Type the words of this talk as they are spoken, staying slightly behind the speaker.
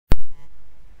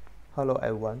Hello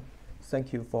everyone,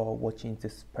 thank you for watching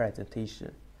this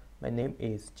presentation. My name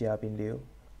is Jiabin Liu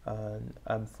and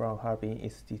I'm from Harbin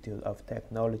Institute of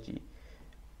Technology.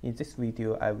 In this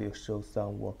video, I will show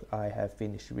some work I have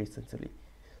finished recently.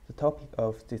 The topic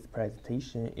of this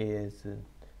presentation is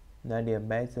nonlinear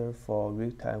method for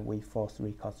real-time wave force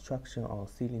reconstruction on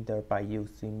cylinder by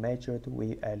using measured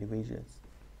wave elevations.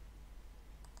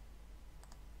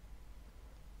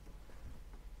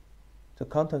 The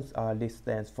contents are listed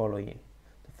as following.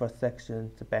 The first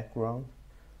section, the background,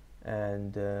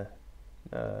 and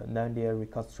nonlinear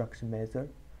reconstruction method,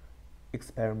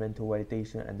 experimental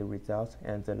validation and the results,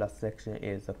 and the last section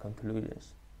is the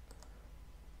conclusions.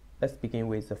 Let's begin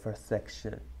with the first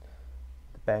section,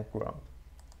 the background.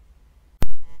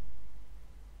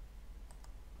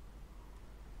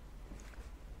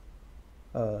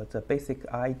 The basic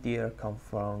idea comes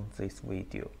from this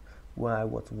video. When I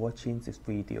was watching this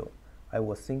video, I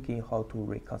was thinking how to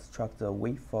reconstruct the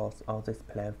wave force on this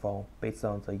platform based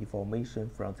on the information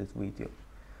from this video.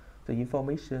 The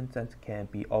information that can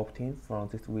be obtained from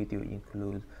this video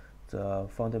includes the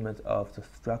fundamentals of the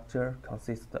structure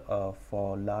consists of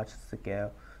 4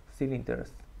 large-scale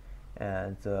cylinders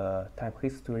and the time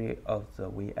history of the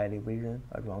wave elevation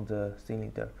around the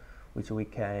cylinder, which we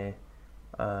can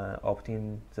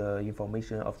obtain the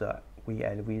information of the wave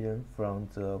elevation from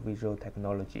the visual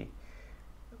technology.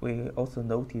 We also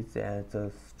notice that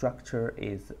the structure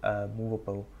is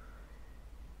movable.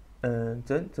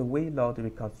 Then the wave load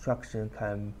reconstruction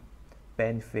can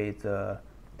benefit the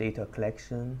data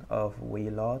collection of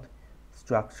wave load,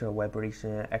 structure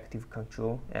vibration active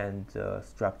control, and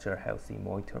structure healthy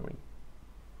monitoring.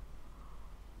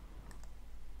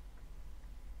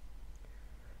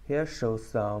 Here shows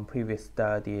some previous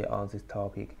study on this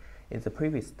topic. In the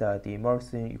previous study,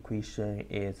 Morrison equation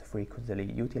is frequently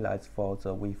utilized for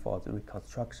the wave force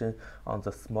reconstruction on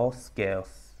the small scale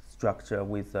structure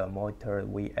with the monitored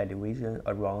wave elevation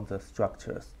around the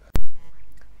structures.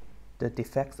 The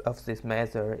defect of this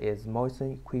method is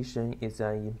Morrison equation is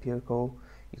an empirical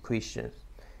equation.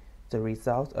 The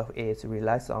result of it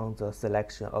relies on the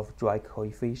selection of drag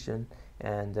coefficient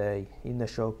and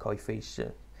inertial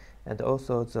coefficient, and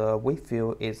also the wave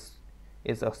field is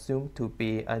assumed to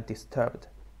be undisturbed.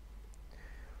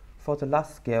 For the large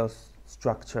scale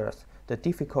structures, the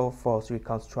difficult force to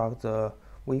reconstruct the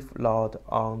wave load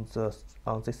on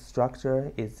this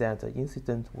structure is that the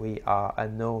incident wave are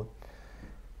unknown.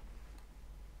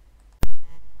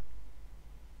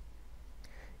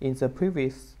 In the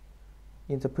previous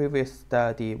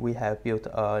study, we have built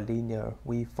a linear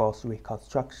wave force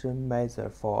reconstruction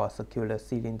method for a circular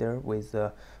cylinder with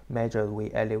a measured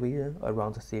wave elevation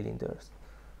around the cylinders.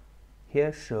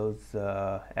 Here shows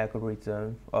the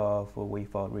algorithm of wave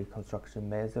force reconstruction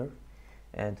method,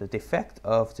 and the defect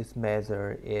of this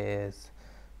method is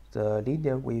the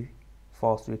linear wave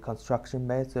force reconstruction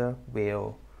method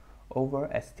will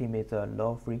overestimate the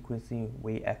low frequency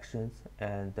wave actions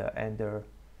and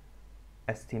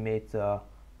underestimate the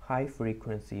high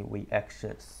frequency wave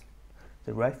actions.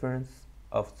 The reference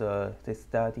of this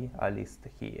study are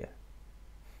listed here.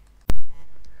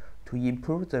 To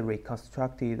improve the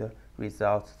reconstructed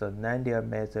results, the nonlinear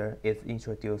method is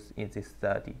introduced in this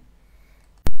study.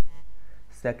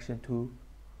 Section 2,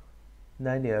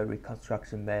 Nonlinear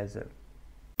reconstruction method.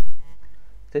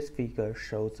 This figure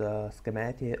shows a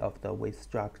schematic of the wave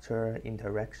structure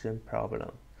interaction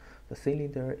problem. The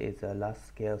cylinder is a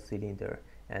large-scale cylinder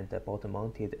and bottom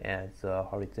mounted at the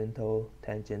horizontal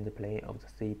tangent plane of the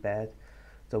seabed.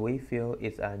 The wave field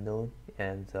is unknown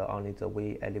and only the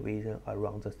wave elevation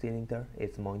around the cylinder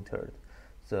is monitored.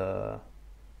 The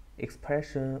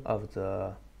expression of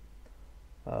the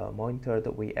monitored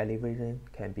wave elevation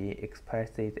can be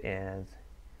expressed as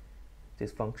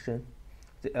this function,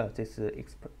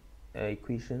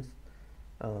 equations.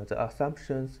 The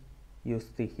assumptions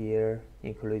used here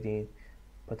including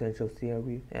potential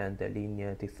theory and the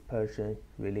linear dispersion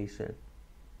relation.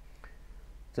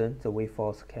 Then the wave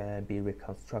force can be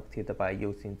reconstructed by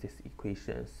using these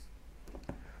equations.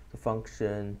 The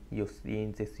function used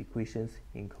in these equations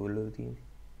include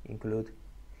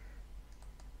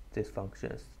these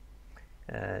functions,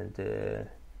 and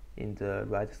in the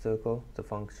right circle the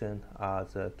functions are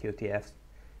the QTFs,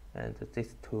 and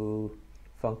these two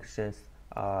functions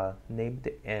are named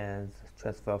as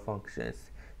transfer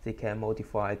functions. They can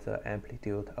modify the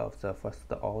amplitude of the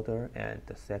first order and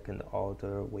the second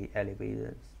order wave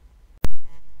elevations.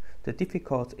 The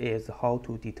difficulty is how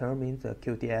to determine the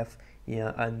QTF in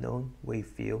an unknown wave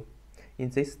field.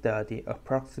 In this study,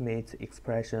 approximate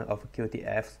expression of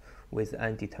QTFs with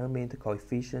undetermined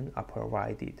coefficient are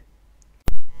provided.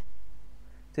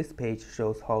 This page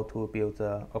shows how to build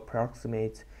the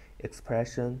approximate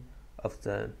expression of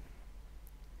them.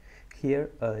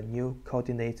 Here, a new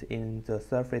coordinate in the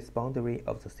surface boundary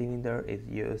of the cylinder is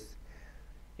used.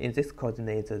 In this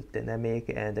coordinate, the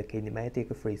dynamic and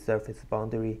kinematic free surface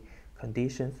boundary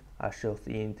conditions are shown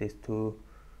in these two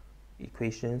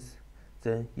equations.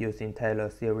 Then, using Taylor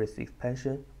series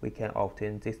expansion, we can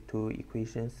obtain these two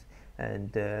equations,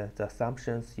 and the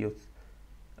assumptions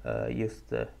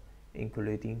used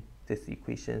including these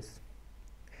equations.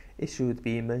 It should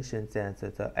be mentioned that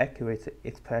the accurate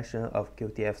expression of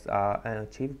QTFs are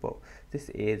unachievable. This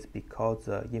is because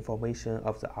the information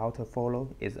of the outer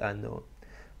follow is unknown,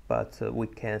 but we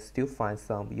can still find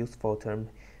some useful term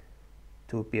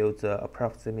to build the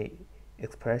approximate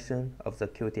expression of the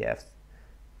QTFs.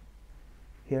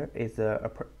 Here is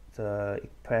the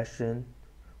expression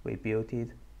we built it.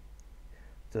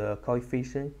 The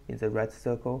coefficients in the red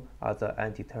circle are the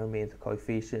undetermined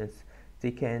coefficients.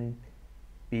 They can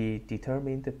be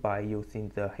determined by using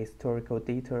the historical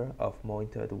data of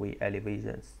monitored wave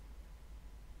elevations.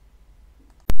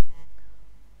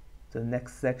 The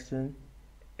next section,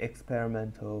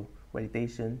 experimental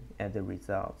validation and the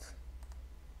results.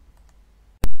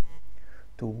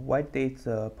 To validate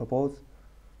the proposed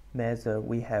measure,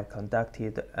 we have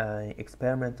conducted an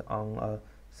experiment on a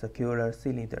circular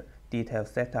cylinder. Detailed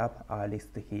setup are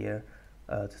listed here.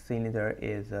 The cylinder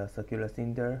is a circular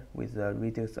cylinder with a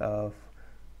radius of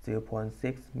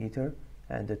 0.6 meter,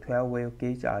 and the 12 wave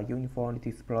gauge are uniformly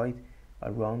displayed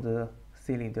around the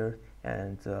cylinder,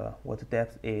 and water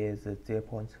depth is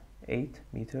 0.8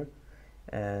 meter,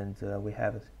 and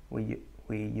we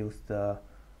use the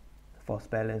force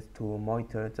balance to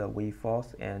monitor the wave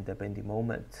force and the bending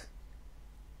moment.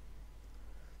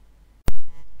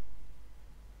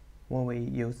 When we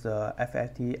use the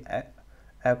FFT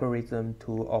algorithm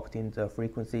to obtain the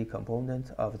frequency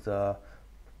component of the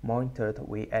monitored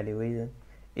wave elevation,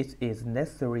 it is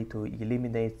necessary to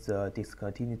eliminate the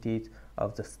discontinuities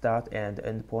of the start and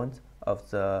end point of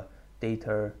the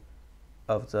data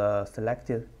of the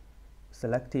selected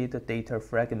data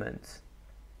fragments.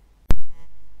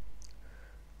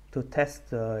 To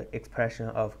test the expression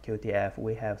of QTF,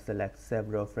 we have selected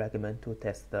several fragments to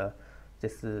test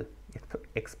these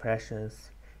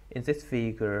expressions. In this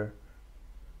figure,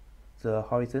 the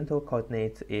horizontal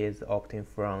coordinate is obtained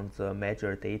from the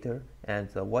measured data, and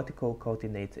the vertical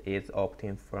coordinate is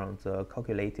obtained from the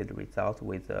calculated result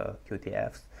with the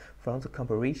QTFs. From the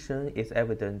comparison, it's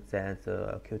evident that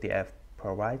the QTF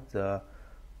provides the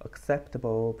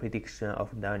acceptable prediction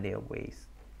of nonlinear waves.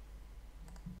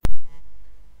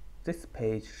 This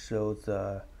page shows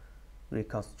the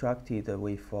reconstructed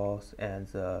waveforms and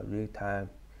the real-time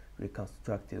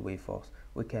reconstructed waveforms.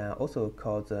 We can also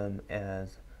call them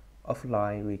as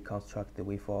offline reconstructed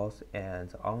waveforms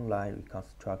and online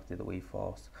reconstructed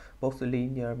waveforms. Both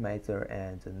linear method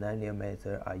and nonlinear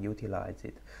method are utilized.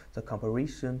 The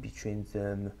comparison between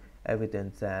them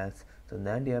evidence that the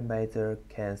nonlinear method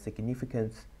can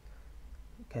significantly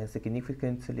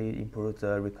improve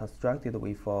the reconstructed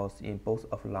waveforms in both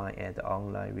offline and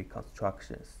online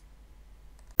reconstructions.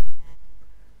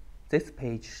 This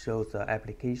page shows the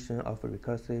application of a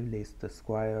recursive least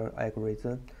square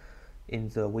algorithm in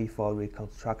the waveform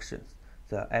reconstructions.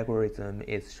 The algorithm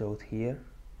is shown here,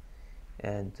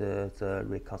 and the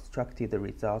reconstructed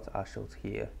results are shown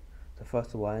here. The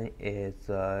first one is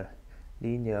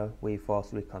linear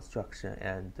waveform reconstruction,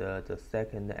 and the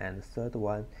second and third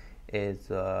one is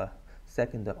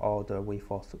second order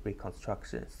waveform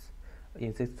reconstructions.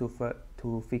 In these two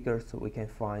figures, we can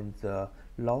find the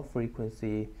low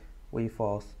frequency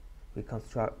waveforms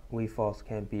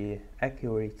can be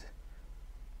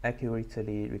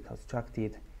accurately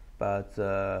reconstructed, but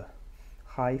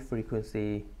high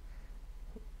frequency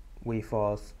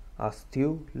waveforms are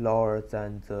still lower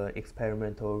than the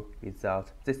experimental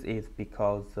result. This is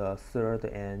because the third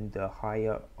and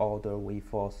higher order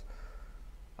waveforms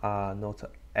are not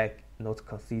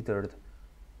considered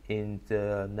in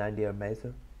the nonlinear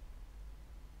method.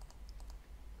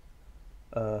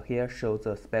 Here shows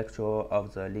the spectrum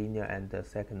of the linear and the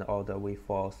second order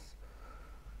waveforms.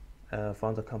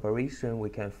 From the comparison, we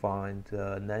can find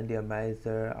the nonlinear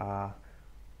method are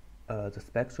the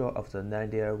spectrum of the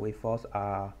nonlinear waveforms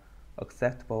are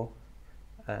acceptable.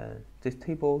 This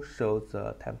table shows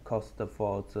the time cost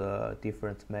for the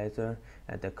different methods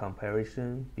and the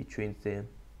comparison between them.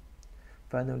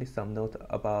 Finally, some note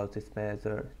about this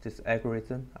method. This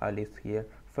algorithm are listed here.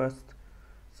 First,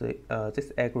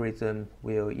 this algorithm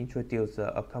will introduce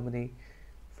the accompanying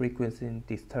frequency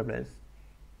disturbance.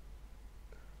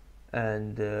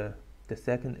 And the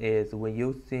second is when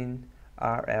using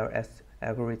RLS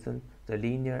algorithm, the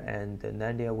linear and the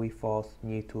nonlinear waveforms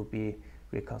need to be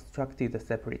reconstructed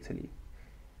separately.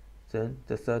 Then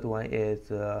the third one is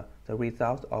the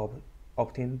result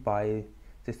obtained by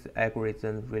this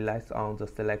algorithm relies on the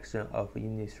selection of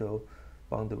initial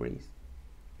boundaries.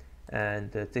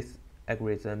 And this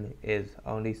algorithm is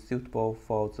only suitable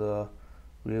for the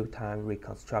real-time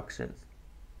reconstructions.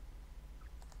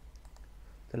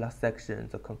 The last section,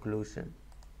 the conclusion.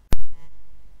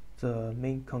 The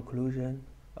main conclusion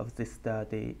of this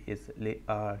study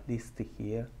are listed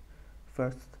here.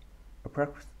 First,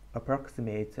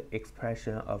 approximate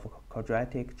expression of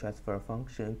quadratic transfer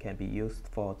function can be used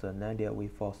for the nonlinear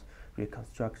waveforms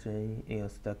reconstruction in a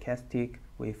stochastic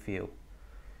wave field.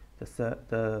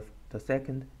 The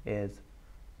second is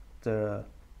the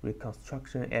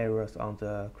reconstruction errors on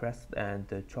the crest and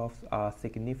the troughs are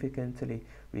significantly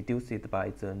reduced by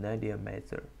the nonlinear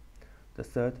method. The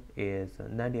third is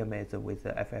nonlinear method with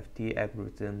the FFT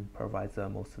algorithm provides the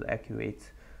most accurate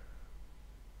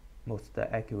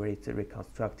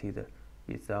reconstructed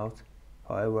result.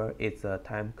 However, it's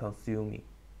time consuming.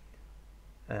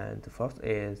 And the fourth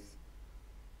is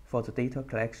for the data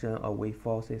collection of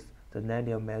waveforms, the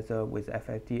nonlinear method with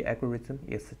FFT algorithm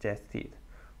is suggested.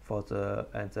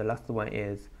 And the last one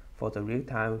is for the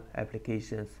real-time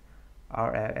applications,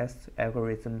 RLS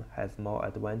algorithm has more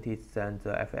advantage than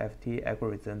the FFT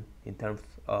algorithm in terms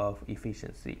of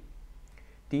efficiency.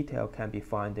 Detail can be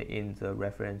found in the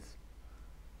reference.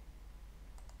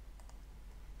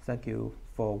 Thank you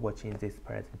for watching these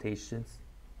presentations.